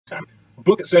time.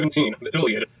 Book 17, the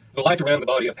Iliad. The light around the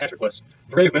body of Patroclus.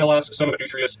 Brave Menelaus, son of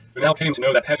Atreus, who now came to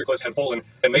know that Patroclus had fallen,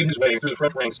 and made his way through the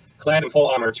front ranks, clad in full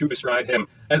armor, to bestride him.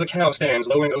 As a cow stands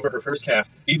lowering over her first calf,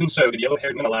 even so did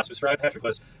yellow-haired Menelaus bestride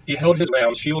Patroclus. He held his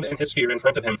round shield and his spear in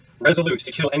front of him, resolute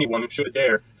to kill anyone who should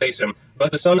dare face him.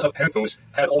 But the son of Pericles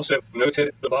had also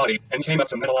noted the body, and came up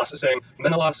to Menelaus, saying,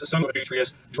 Menelaus, son of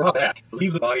Atreus, draw back,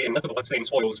 leave the body, and let the blood-stained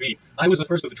spoils be. I was the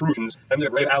first of the Trojans, and their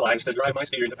brave allies, to drive my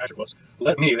spear into Patroclus.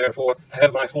 Let me, therefore,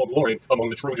 have my full glory among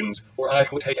the Trojans, for I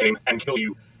will take aim and kill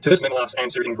you. To this Menelaus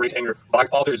answered in great anger, By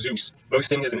father Zeus,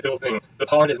 boasting is an ill thing. The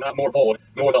pard is not more bold,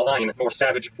 nor the lion, nor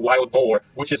savage wild boar,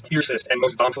 which is fiercest and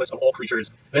most dauntless of all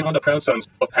creatures, than are the proud sons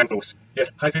of Panthos.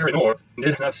 Yet Hyperenor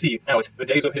did not see out the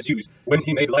days of his youth, when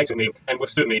he made light of me, and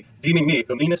withstood me, deeming me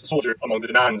the meanest soldier among the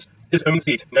Danaans. His own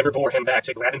feet never bore him back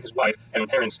to gladden his wife and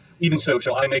parents. Even so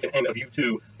shall I make an end of you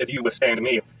too, if you withstand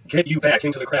me. Get you back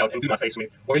into the crowd, and do not face me,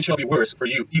 or it shall be worse for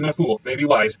you. Even a fool may be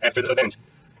wise after the event.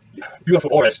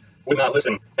 Euphorbus would not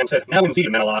listen, and said, Now indeed,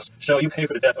 Menelaus, shall you pay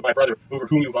for the death of my brother, over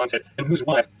whom you vaunted, and whose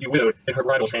wife you widowed in her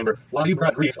bridal chamber. While you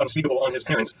brought grief unspeakable on his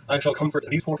parents, I shall comfort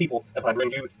these poor people if I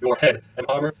bring you your head and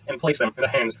armor, and place them in the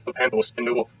hands of Panthos and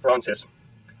noble Phrontis.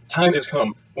 Time is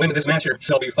come when this matter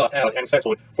shall be fought out and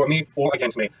settled, for me or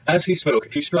against me. As he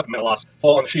spoke, he struck Menelaus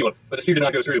full on the shield, but the spear did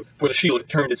not go through, for the shield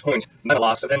turned its point.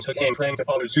 Menelaus then took aim, praying to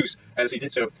Father Zeus. As he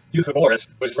did so, Euphorbus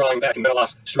was drawing back, and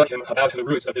Menelaus struck him about the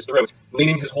roots of his throat,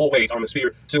 leaning his whole weight on the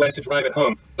spear, so as to drive it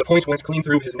home. The point went clean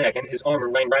through his neck, and his armor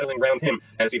rang rattling round him,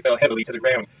 as he fell heavily to the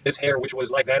ground. His hair, which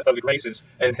was like that of the Graces,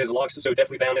 and his locks so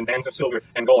deftly bound in bands of silver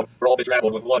and gold, were all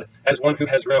bedrabbled with blood, as one who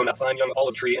has grown a fine young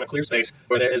olive tree in a clear space,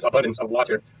 where there is abundance of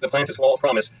water. The plant is full of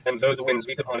promise, and though the winds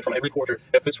beat upon it from every quarter,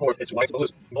 it puts forth its white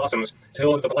blossoms,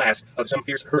 till the blast of some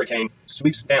fierce hurricane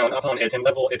sweeps down upon it and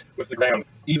level it with the ground.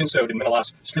 Even so did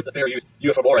Menelaus strip the fair youth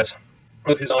Euphorbus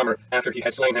of his armor after he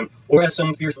had slain him, or as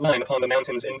some fierce lion upon the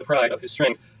mountains in the pride of his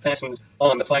strength fastens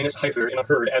on the finest heifer in a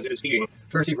herd as it is feeding.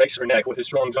 First he rakes her neck with his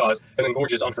strong jaws, and then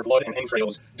gorges on her blood and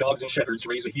entrails. Dogs and shepherds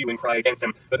raise a hue and cry against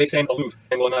him, but they stand aloof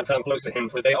and will not come close to him,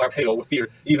 for they are pale with fear.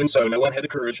 Even so, no one had the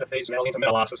courage to face valiant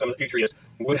Menelaus, the son of Atreus,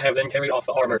 would have then carried off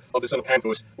the armor of the son of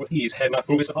Panthos with ease, had not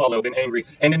Phoebus Apollo been angry,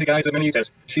 and in the guise of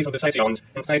Meneutas, chief of the Sicyones,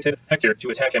 incited Hector to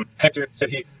attack him. Hector, said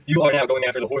he, you are now going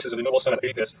after the horses of the noble son of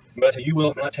Atreus, but you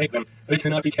will not take them. They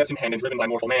cannot be kept in hand and driven by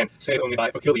mortal man, save only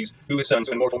by Achilles, who is son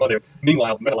to a mortal mother.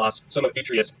 Meanwhile, Menelaus, son of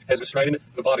Atreus, has bestridden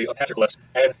the body of Patroclus,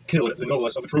 and killed the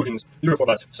noblest of the Trojans,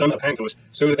 Euphorbus, son of Panthos,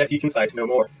 so that he can fight no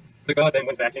more. The god then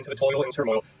went back into the toil and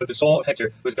turmoil, but the soul of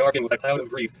Hector was darkened with a cloud of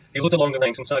grief. He looked along the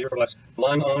ranks and saw Euphorbus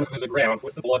lying on the ground,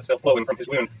 with the blood still flowing from his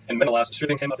wound, and Menelaus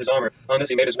stripping him of his armor. On this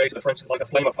he made his way to the front like a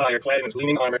flame of fire, clad in his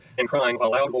gleaming armor, and crying with a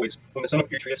loud voice. When the son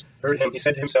of Atreus heard him, he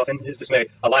said to himself in his dismay,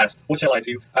 Alas, what shall I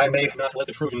do? I may not let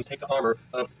the Trojans take the armor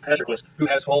of Patroclus, who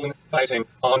has fallen fighting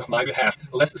on my behalf,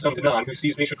 lest the son of Danon, who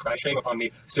sees me, should cry shame upon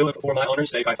me. Still, if for my honor's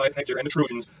sake I fight Hector and the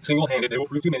Trojans single-handed, they will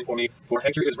prove too many for me, for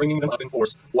Hector is bringing them up in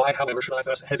force. Why, however, should I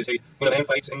thus hesitate when a man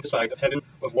fights in despite of heaven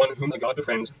with one whom a god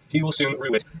befriends? He will soon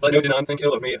rue it. Let no Danon think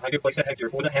ill of me if I give place to Hector,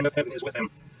 for the hand of heaven is with him.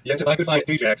 Yet if I could find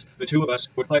Ajax, the two of us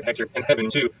would fight Hector, and heaven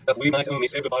too, that we might only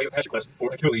save the body of Patroclus,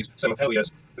 or Achilles, son of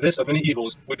Peleus. This of many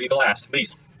evils would be the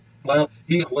least. While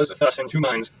he was thus in two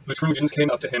minds, the Trojans came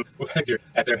up to him with Hector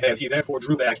at their head. He therefore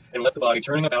drew back and left the body,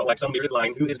 turning about like some bearded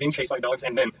lion who is being chased by dogs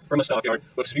and men from a stockyard,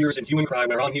 with spears and hue and cry,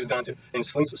 whereon he is daunted, and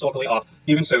slinks sulkily off.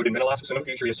 Even so did Menelaus, son of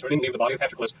Atreus, turning to leave the body of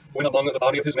Patroclus. When among the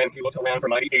body of his men he looked around for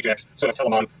mighty Ajax, son of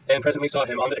Telamon, and presently saw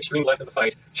him on the extreme left of the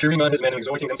fight, cheering on his men and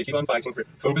exhorting them to keep on fighting, for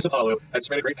Phoebus Apollo had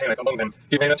spread a great panic among them.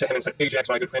 He ran up to him and said, Ajax,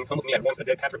 my good friend, come with me at once to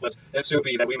dead Patroclus, if so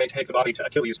be that we may take the body to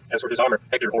Achilles. As for his armor,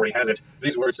 Hector already has it.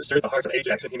 These words stirred the heart of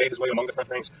Ajax, and he made his way among the front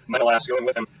ranks, Menelaus going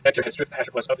with him. Hector had stripped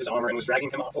Patroclus of his armor and was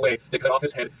dragging him away to cut off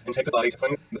his head and take the body to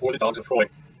fling before the dogs of Troy.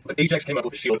 But Ajax came up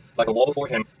with a shield like a wall before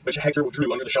him, which Hector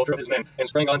drew under the shelter of his men, and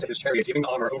sprang onto his chariot, giving the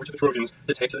armor over to the Trojans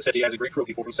to take to the city as a great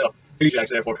trophy for himself. Ajax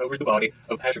therefore covered the body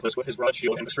of Patroclus with his broad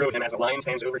shield, and bestrode him as a lion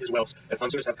stands over his whelps if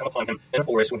hunters have come upon him in a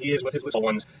forest when he is with his little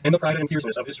ones. In the pride and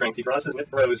fierceness of his strength he draws his knit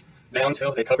brows down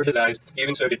till they cover his eyes.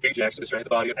 Even so did Ajax bestride the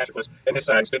body of Patroclus. At his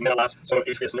side stood Menelaus, son of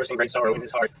Atreus, nursing great sorrow in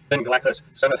his heart. Then Galactus,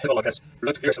 son of Hippolochus,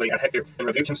 looked fiercely at Hector and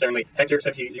rebuked him sternly. Hector,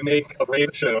 said he, you make a brave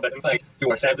show, but in fight you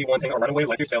are sadly wanting. A runaway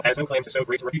like yourself has no claim to so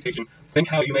great a reputation. Think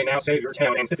how you may now save your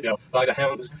town and citadel by the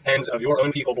hands of your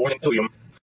own people born in Ilium.